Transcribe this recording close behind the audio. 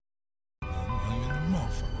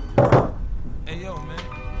Hey, yo, man.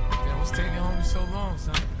 Damn, what's taking homie so long,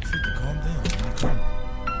 son? Freaking calm down. I'm coming.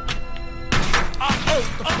 Oh,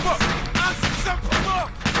 the fuck? I see something.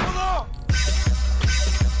 Hold on.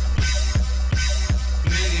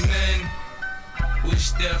 Many men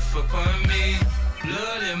wish death upon me.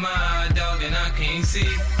 Blood in my eye, dog, and I can't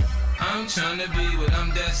see. I'm trying to be what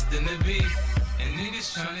I'm destined to be. And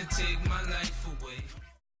niggas trying to take my life away.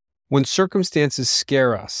 When circumstances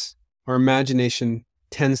scare us, our imagination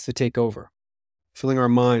tends to take over, filling our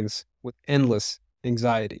minds with endless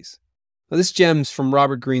anxieties. Now, this gem's from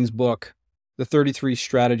Robert Greene's book, The 33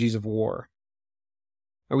 Strategies of War.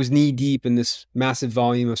 I was knee-deep in this massive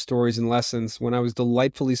volume of stories and lessons when I was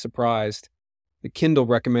delightfully surprised that Kindle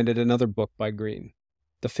recommended another book by Greene,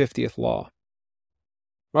 The 50th Law.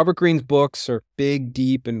 Robert Greene's books are big,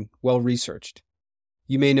 deep, and well-researched.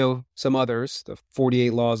 You may know some others, The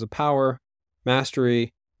 48 Laws of Power,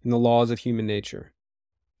 Mastery, and The Laws of Human Nature.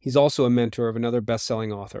 He's also a mentor of another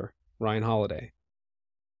best-selling author, Ryan Holiday.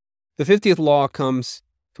 The 50th Law comes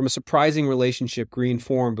from a surprising relationship Greene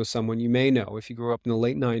formed with someone you may know if you grew up in the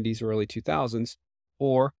late 90s or early 2000s,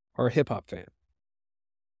 or are a hip-hop fan.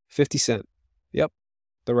 50 Cent. Yep,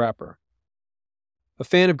 the rapper. A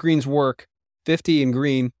fan of Greene's work, 50 and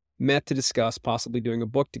Greene met to discuss possibly doing a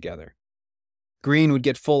book together. Greene would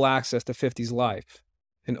get full access to 50's life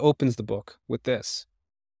and opens the book with this.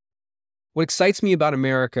 What excites me about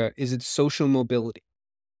America is its social mobility.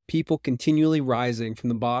 People continually rising from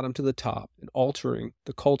the bottom to the top and altering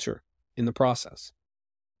the culture in the process.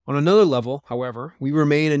 On another level, however, we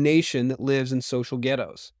remain a nation that lives in social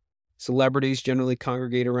ghettos. Celebrities generally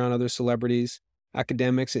congregate around other celebrities.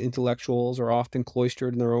 Academics and intellectuals are often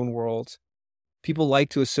cloistered in their own worlds. People like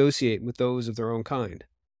to associate with those of their own kind.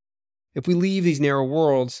 If we leave these narrow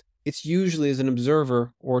worlds, it's usually as an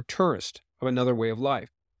observer or a tourist of another way of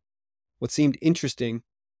life. What seemed interesting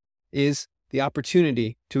is the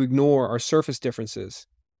opportunity to ignore our surface differences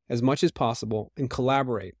as much as possible and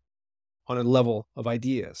collaborate on a level of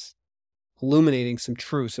ideas, illuminating some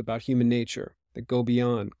truths about human nature that go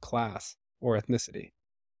beyond class or ethnicity."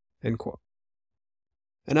 End quote.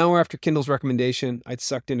 An hour after Kindle's recommendation, I'd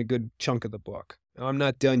sucked in a good chunk of the book. Now, I'm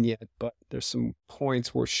not done yet, but there's some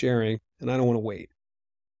points worth sharing, and I don't want to wait.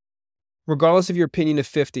 Regardless of your opinion of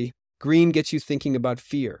 50, Greene gets you thinking about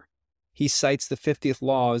fear. He cites the 50th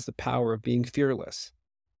law as the power of being fearless.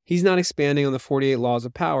 He's not expanding on the 48 laws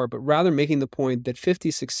of power, but rather making the point that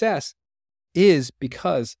 50's success is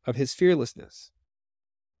because of his fearlessness.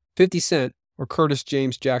 50 Cent, or Curtis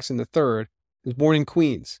James Jackson III, was born in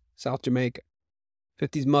Queens, South Jamaica.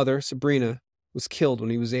 50's mother, Sabrina, was killed when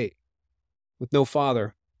he was 8. With no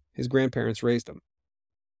father, his grandparents raised him.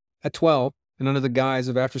 At 12, and under the guise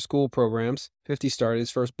of after-school programs, 50 started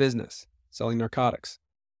his first business, selling narcotics.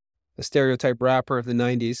 A stereotype rapper of the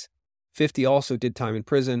 90s, 50 also did time in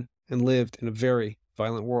prison and lived in a very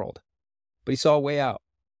violent world. But he saw a way out: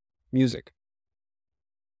 music.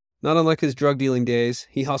 Not unlike his drug-dealing days,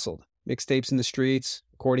 he hustled, mixtapes in the streets,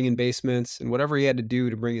 recording in basements, and whatever he had to do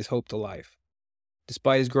to bring his hope to life.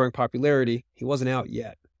 Despite his growing popularity, he wasn't out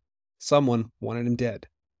yet. Someone wanted him dead.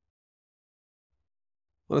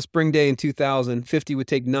 On a spring day in 2000, 50 would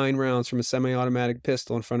take 9 rounds from a semi-automatic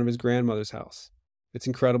pistol in front of his grandmother's house. It's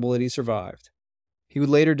incredible that he survived. He would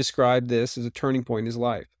later describe this as a turning point in his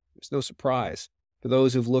life. It's no surprise. For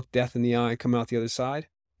those who've looked death in the eye and come out the other side,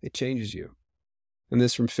 it changes you. And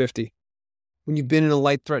this from 50. When you've been in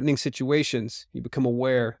life-threatening situations, you become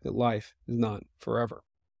aware that life is not forever.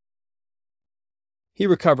 He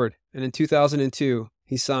recovered, and in 2002,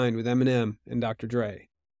 he signed with Eminem and Dr. Dre.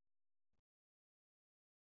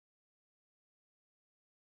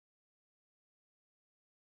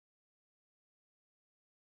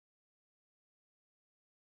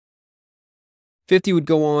 "50 would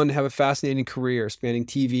go on to have a fascinating career spanning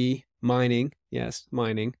TV, mining,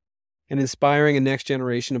 and inspiring a next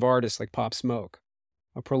generation of artists like Pop Smoke.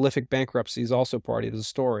 A prolific bankruptcy is also part of the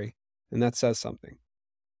story, and that says something.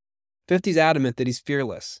 50's adamant that he's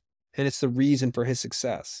fearless, and it's the reason for his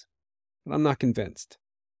success. But I'm not convinced.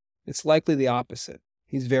 It's likely the opposite.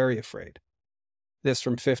 He's very afraid. This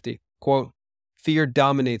from 50, quote, "Fear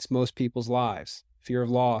dominates most people's lives. Fear of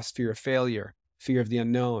loss, fear of failure, fear of the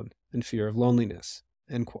unknown, and fear of loneliness."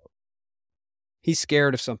 End quote. He's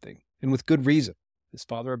scared of something, and with good reason. His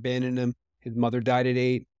father abandoned him. His mother died at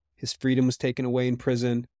 8. His freedom was taken away in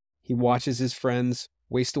prison. He watches his friends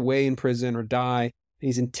waste away in prison or die, and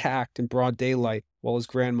he's intact in broad daylight while his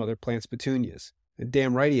grandmother plants petunias. And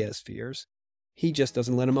damn right he has fears. He just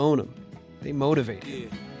doesn't let him own them. They motivate him.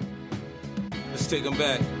 Yeah. Let's take them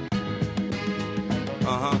back.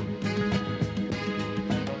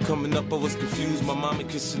 Coming up, I was confused. My mama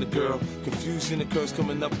kissing a girl. Confusion occurs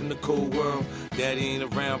coming up in the cold world. Daddy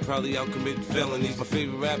ain't around, probably out committing felonies. My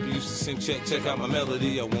favorite rapper used to sing, check out my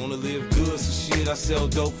melody. I wanna live good, so shit, I sell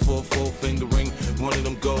dope for a 4-finger ring. One of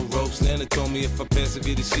them gold ropes. Nana told me if I pass, I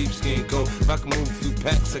get a sheepskin coat. If I can move a few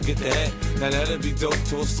packs, I get the hat. Now that'd be dope.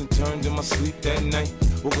 Tossed and turned in my sleep that night.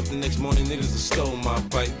 Woke up the next morning, niggas have stole my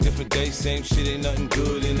bike. Different day, same shit, ain't nothing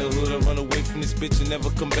good. In the hood, I run away from this bitch and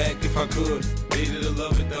never come back if I could. Hated to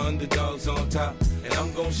love it, the underdogs on top. And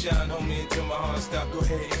I'm gon' shine, homie, until my heart stop. Go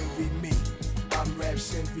ahead, envy me. I'm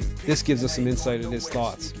Raps MVP. This gives us some insight in his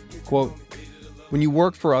thoughts. Quote, when you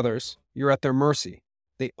work for others, you're at their mercy.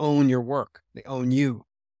 They own your work. They own you.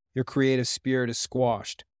 Your creative spirit is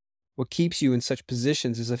squashed. What keeps you in such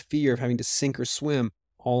positions is a fear of having to sink or swim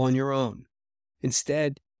all on your own.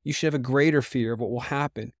 Instead, you should have a greater fear of what will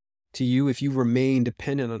happen to you if you remain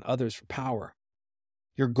dependent on others for power.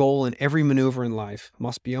 Your goal in every maneuver in life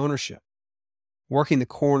must be ownership, working the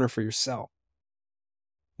corner for yourself.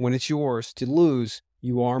 When it's yours to lose,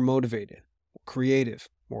 you are motivated, more creative,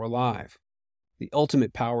 more alive. The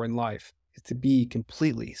ultimate power in life is to be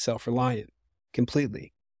completely self-reliant,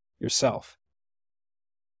 completely yourself.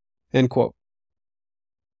 End quote.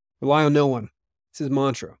 Rely on no one. It's his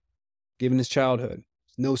mantra. Given his childhood,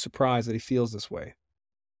 it's no surprise that he feels this way.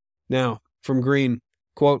 Now, from Greene,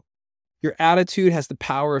 quote, your attitude has the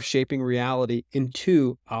power of shaping reality in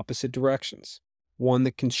two opposite directions. One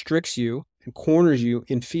that constricts you and corners you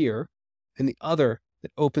in fear, and the other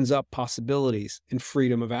that opens up possibilities and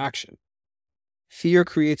freedom of action. Fear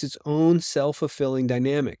creates its own self-fulfilling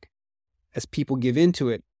dynamic. As people give into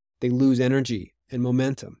it, they lose energy and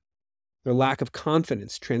momentum. Their lack of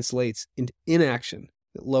confidence translates into inaction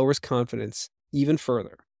that lowers confidence even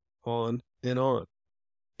further, on and on.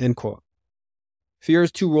 End quote. Fear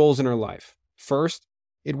has two roles in our life. First,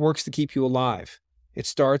 it works to keep you alive. It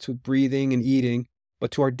starts with breathing and eating,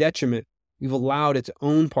 but to our detriment, we've allowed it to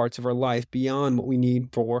own parts of our life beyond what we need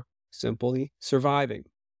for simply surviving.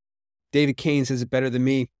 David Cain says it better than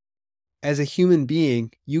me. As a human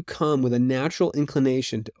being, you come with a natural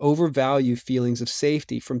inclination to overvalue feelings of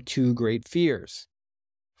safety from two great fears.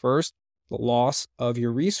 First, the loss of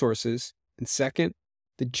your resources, and second,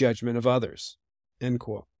 the judgment of others. End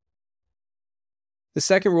quote. The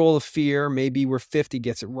second role of fear may be where 50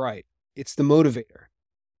 gets it right. It's the motivator.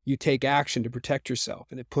 You take action to protect yourself,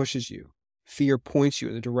 and it pushes you. Fear points you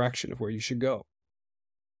in the direction of where you should go.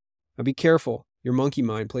 Now be careful. Your monkey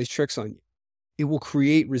mind plays tricks on you. It will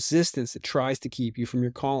create resistance that tries to keep you from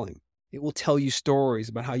your calling. It will tell you stories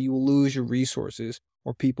about how you will lose your resources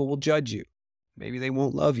or people will judge you. Maybe they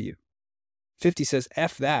won't love you. 50 says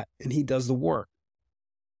F that, and he does the work.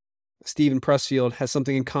 Stephen Pressfield has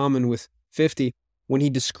something in common with 50 when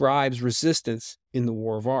he describes resistance in The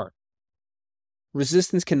War of Art.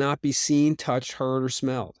 Resistance cannot be seen, touched, heard, or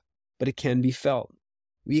smelled, but it can be felt.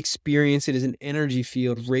 We experience it as an energy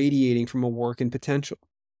field radiating from a work and potential.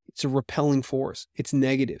 It's a repelling force. It's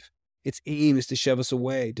negative. Its aim is to shove us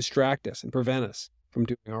away, distract us, and prevent us from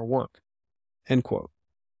doing our work. End quote.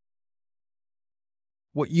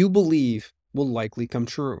 What you believe will likely come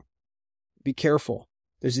true. Be careful.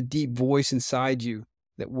 There's a deep voice inside you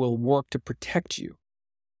that will work to protect you.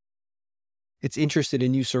 It's interested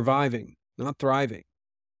in you surviving, not thriving.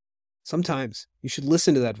 Sometimes you should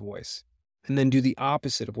listen to that voice and then do the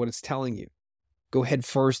opposite of what it's telling you. Go head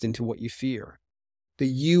first into what you fear. The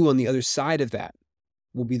you on the other side of that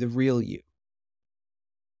will be the real you.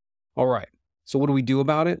 All right, so what do we do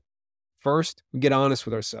about it? First, we get honest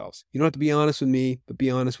with ourselves. You don't have to be honest with me, but be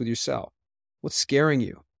honest with yourself. What's scaring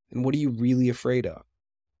you, and what are you really afraid of?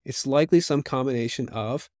 It's likely some combination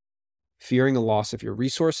of fearing a loss of your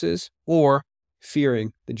resources or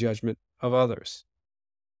fearing the judgment of others.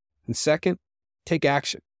 And second, take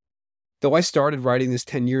action. Though I started writing this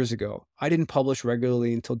 10 years ago, I didn't publish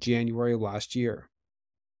regularly until January of last year.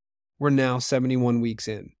 We're now 71 weeks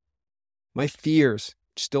in. My fears,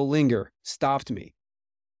 which still linger, stopped me.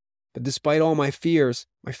 But despite all my fears,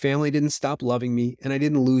 my family didn't stop loving me and I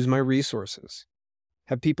didn't lose my resources.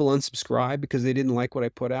 Have people unsubscribed because they didn't like what I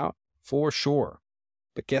put out? For sure.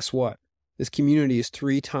 But guess what? This community is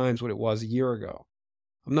 3 times what it was a year ago.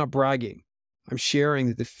 I'm not bragging. I'm sharing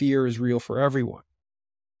that the fear is real for everyone.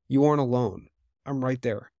 You aren't alone. I'm right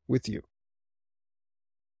there with you.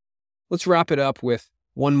 Let's wrap it up with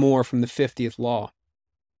one more from the 50th law.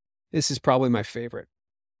 This is probably my favorite.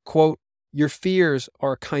 Quote, your fears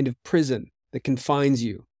are a kind of prison that confines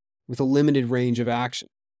you with a limited range of action.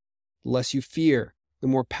 The less you fear, the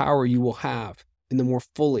more power you will have, and the more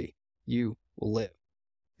fully you will live.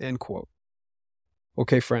 End quote.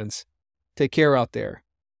 Okay, friends, take care out there,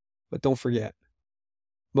 but don't forget,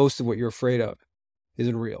 most of what you're afraid of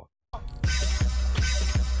isn't real.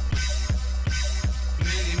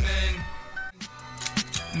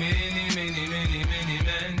 Many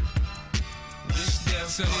men wish their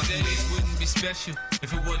sunny days wouldn't be special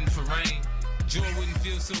if it wasn't for rain. Joy wouldn't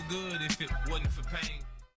feel so good if it wasn't for pain.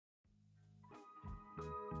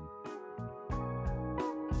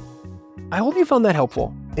 I hope you found that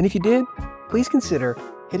helpful, and if you did, please consider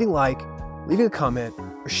hitting like, leaving a comment,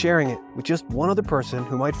 or sharing it with just one other person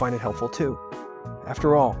who might find it helpful too.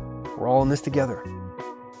 After all, we're all in this together.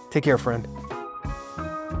 Take care, friend.